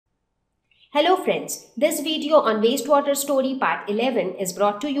Hello friends, this video on wastewater story part 11 is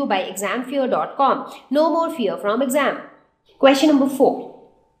brought to you by examfear.com. No more fear from exam. Question number 4.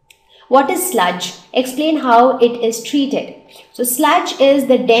 What is sludge? Explain how it is treated. So sludge is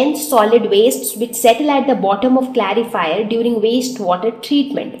the dense solid wastes which settle at the bottom of clarifier during wastewater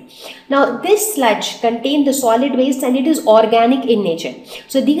treatment. Now this sludge contains the solid waste and it is organic in nature.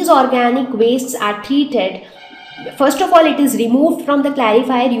 So these organic wastes are treated. First of all, it is removed from the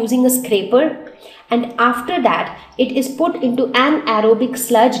clarifier using a scraper, and after that it is put into anaerobic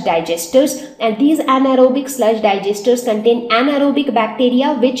sludge digesters, and these anaerobic sludge digesters contain anaerobic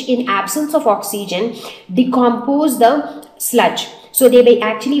bacteria which in absence of oxygen decompose the sludge. So they may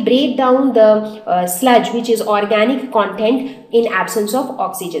actually break down the sludge which is organic content in absence of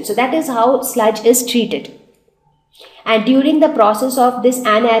oxygen. So that is how sludge is treated. And during the process of this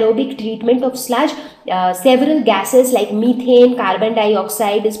anaerobic treatment of sludge, several gases like methane, carbon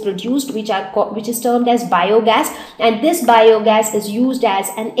dioxide is produced, which is termed as biogas, and this biogas is used as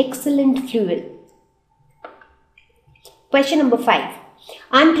an excellent fuel. Question number 5.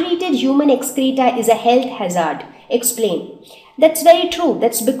 Untreated human excreta is a health hazard. Explain. That's very true.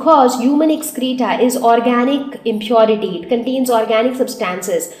 That's because human excreta is organic impurity. It contains organic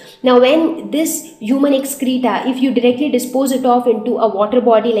substances. Now, when this human excreta, if you directly dispose it off into a water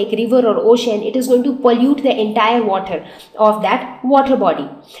body like river or ocean, it is going to pollute the entire water of that water body.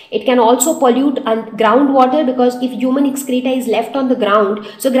 It can also pollute groundwater, because if human excreta is left on the ground,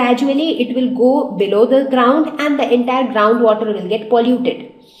 so gradually it will go below the ground and the entire groundwater will get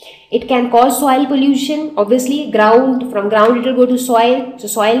polluted. It can cause soil pollution. Obviously, from ground it will go to soil, so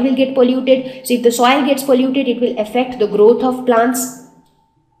soil will get polluted. So if the soil gets polluted, it will affect the growth of plants.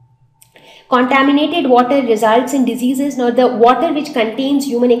 Contaminated water results in diseases. Now, the water which contains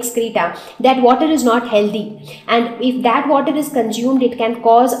human excreta, that water is not healthy, and if that water is consumed, it can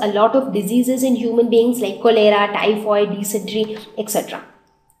cause a lot of diseases in human beings like cholera, typhoid, dysentery, etc.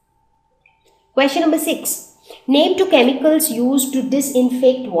 Question number 6. Name 2 chemicals used to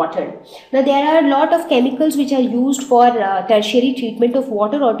disinfect water. Now, there are a lot of chemicals which are used for tertiary treatment of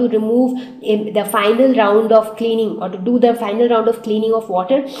water, or to remove the final round of cleaning, or to do the final round of cleaning of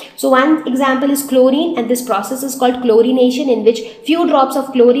water. So one example is chlorine, and this process is called chlorination, in which few drops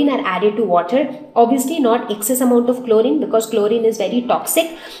of chlorine are added to water. Obviously not excess amount of chlorine, because chlorine is very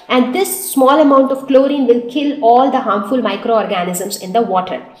toxic, and this small amount of chlorine will kill all the harmful microorganisms in the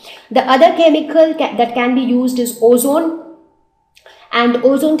water. The other chemical that can be used is ozone, and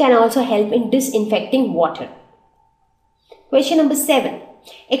ozone can also help in disinfecting water. Question number 7.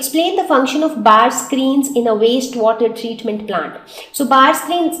 Explain the function of bar screens in a wastewater treatment plant. So bar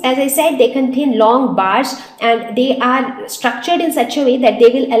screens, as I said, they contain long bars, and they are structured in such a way that they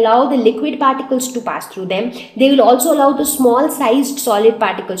will allow the liquid particles to pass through them. They will also allow the small sized solid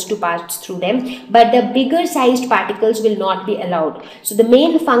particles to pass through them, but the bigger sized particles will not be allowed. So the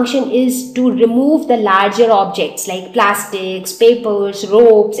main function is to remove the larger objects like plastics, papers,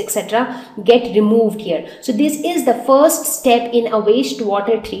 ropes, etc. get removed here. So this is the first step in a wastewater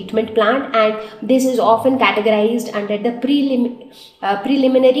treatment plant, and this is often categorized under the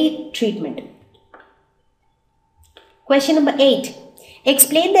preliminary treatment. Question number 8.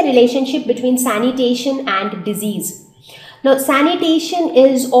 Explain the relationship between sanitation and disease. Now, sanitation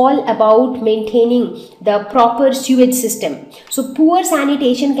is all about maintaining the proper sewage system. So poor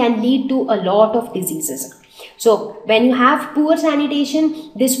sanitation can lead to a lot of diseases. So when you have poor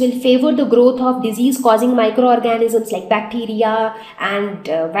sanitation, this will favor the growth of disease-causing microorganisms like bacteria and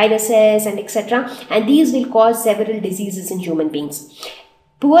viruses and etc. And these will cause several diseases in human beings.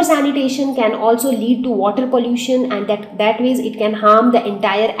 Poor sanitation can also lead to water pollution, and that ways it can harm the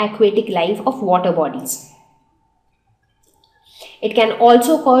entire aquatic life of water bodies. It can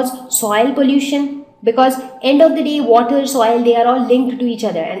also cause soil pollution, because end of the day, water, soil, they are all linked to each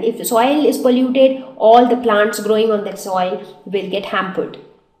other, and if the soil is polluted, all the plants growing on that soil will get hampered.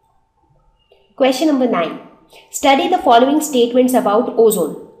 Question number 9. Study the following statements about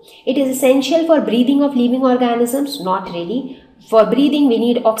ozone. It is essential for breathing of living organisms. Not really. For breathing, we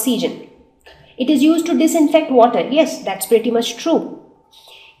need oxygen. It is used to disinfect water. Yes, that's pretty much true.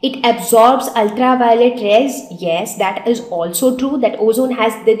 It absorbs ultraviolet rays. Yes, that is also true, that ozone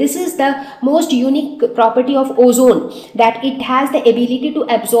has, this is the most unique property of ozone, that it has the ability to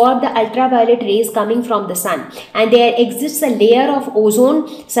absorb the ultraviolet rays coming from the sun. And there exists a layer of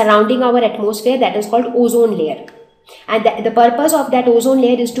ozone surrounding our atmosphere that is called ozone layer. And the purpose of that ozone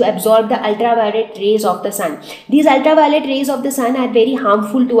layer is to absorb the ultraviolet rays of the sun. These ultraviolet rays of the sun are very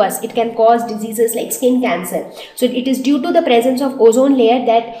harmful to us. It can cause diseases like skin cancer. So it is due to the presence of ozone layer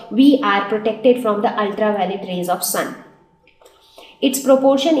that we are protected from the ultraviolet rays of sun. its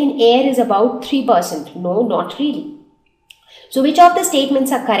proportion in air is about 3%. No, not really. So which of the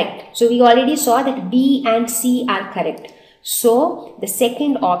statements are correct? So we already saw that B and C are correct. So the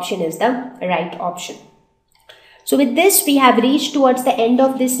second option is the right option. So with this, we have reached towards the end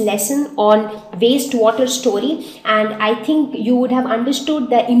of this lesson on wastewater story, and I think you would have understood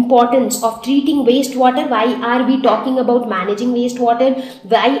the importance of treating wastewater. Why are we talking about managing wastewater?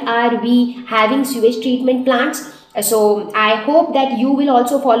 Why are we having sewage treatment plants? So I hope that you will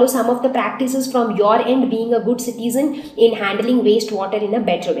also follow some of the practices from your end, being a good citizen in handling wastewater in a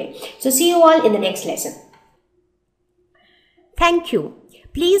better way. So see you all in the next lesson. Thank you.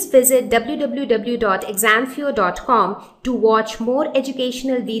 Please visit www.examfear.com to watch more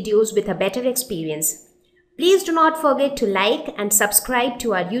educational videos with a better experience. Please do not forget to like and subscribe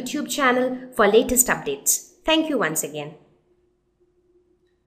to our YouTube channel for latest updates. Thank you once again.